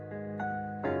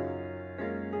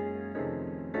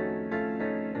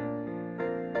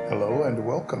Hello and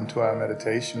welcome to our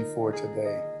meditation for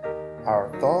today. Our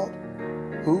thought,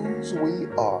 whose we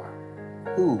are.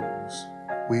 Whose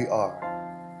we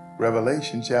are.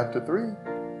 Revelation chapter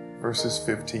 3, verses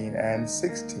 15 and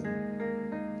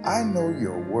 16. I know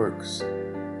your works,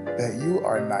 that you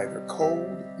are neither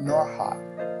cold nor hot.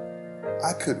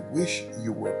 I could wish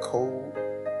you were cold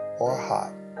or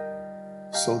hot.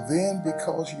 So then,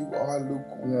 because you are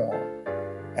lukewarm,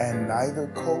 and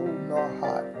neither cold nor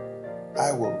hot,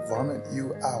 I will vomit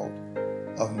you out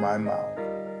of my mouth.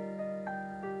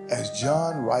 As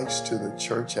John writes to the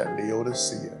church at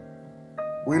Laodicea,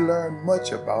 we learn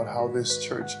much about how this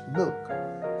church looked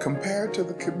compared to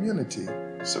the community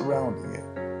surrounding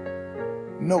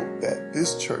it. Note that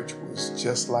this church was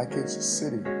just like its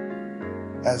city.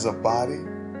 As a body,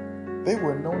 they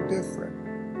were no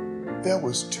different. There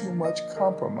was too much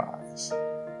compromise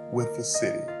with the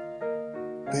city.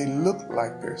 They looked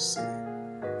like their city.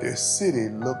 Their city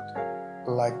looked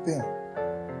like them.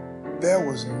 There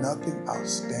was nothing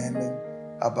outstanding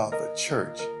about the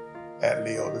church at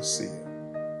Laodicea.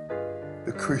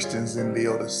 The Christians in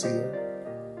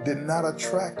Laodicea did not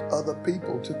attract other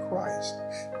people to Christ.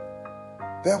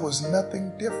 There was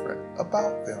nothing different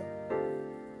about them.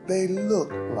 They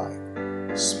looked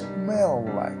like,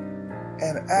 smelled like,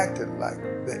 and acted like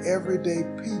the everyday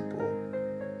people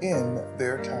in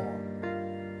their town.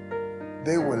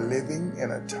 They were living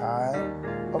in a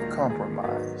time of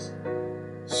compromise,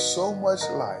 so much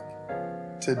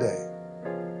like today.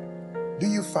 Do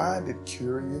you find it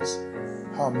curious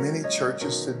how many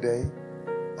churches today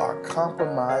are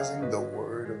compromising the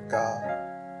Word of God?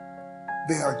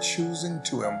 They are choosing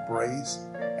to embrace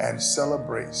and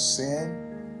celebrate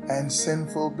sin and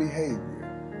sinful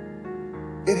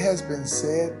behavior. It has been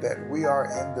said that we are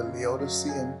in the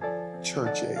Laodicean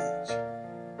church age.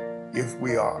 If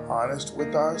we are honest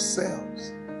with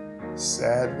ourselves,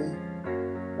 sadly,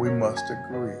 we must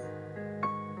agree.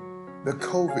 The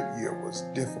COVID year was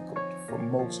difficult for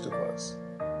most of us.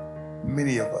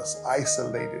 Many of us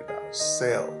isolated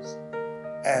ourselves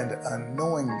and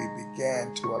unknowingly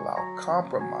began to allow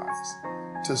compromise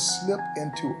to slip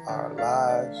into our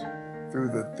lives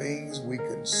through the things we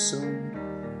consumed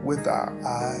with our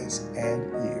eyes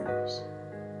and ears.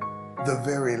 The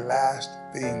very last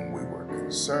thing we were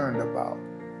concerned about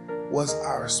was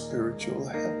our spiritual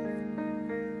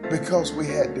health, because we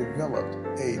had developed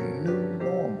a new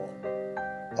normal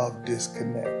of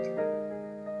disconnect.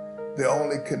 The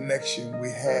only connection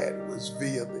we had was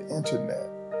via the internet,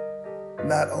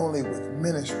 not only with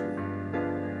ministry,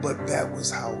 but that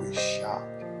was how we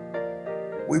shopped.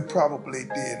 We probably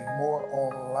did more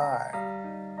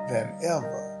online than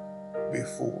ever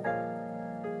before.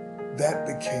 That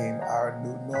became our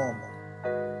new normal.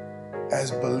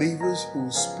 As believers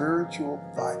whose spiritual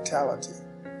vitality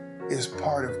is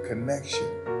part of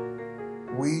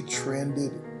connection, we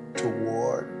trended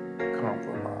toward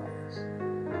compromise.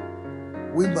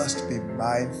 We must be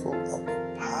mindful of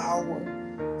the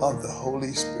power of the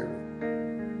Holy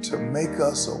Spirit to make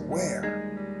us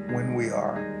aware when we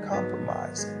are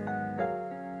compromising.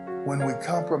 When we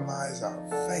compromise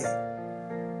our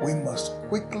faith, we must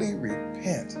quickly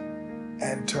repent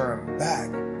and turn back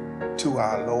to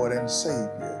our Lord and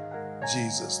Savior,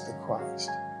 Jesus the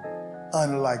Christ.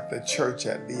 Unlike the church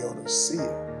at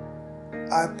Laodicea,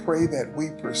 I pray that we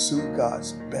pursue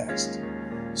God's best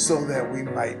so that we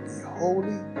might be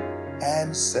holy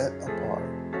and set apart.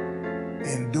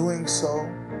 In doing so,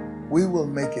 we will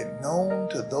make it known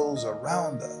to those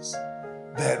around us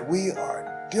that we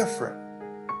are different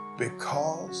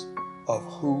because of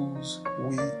whose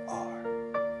we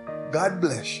are. God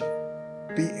bless you.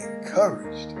 Be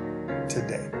encouraged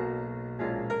today.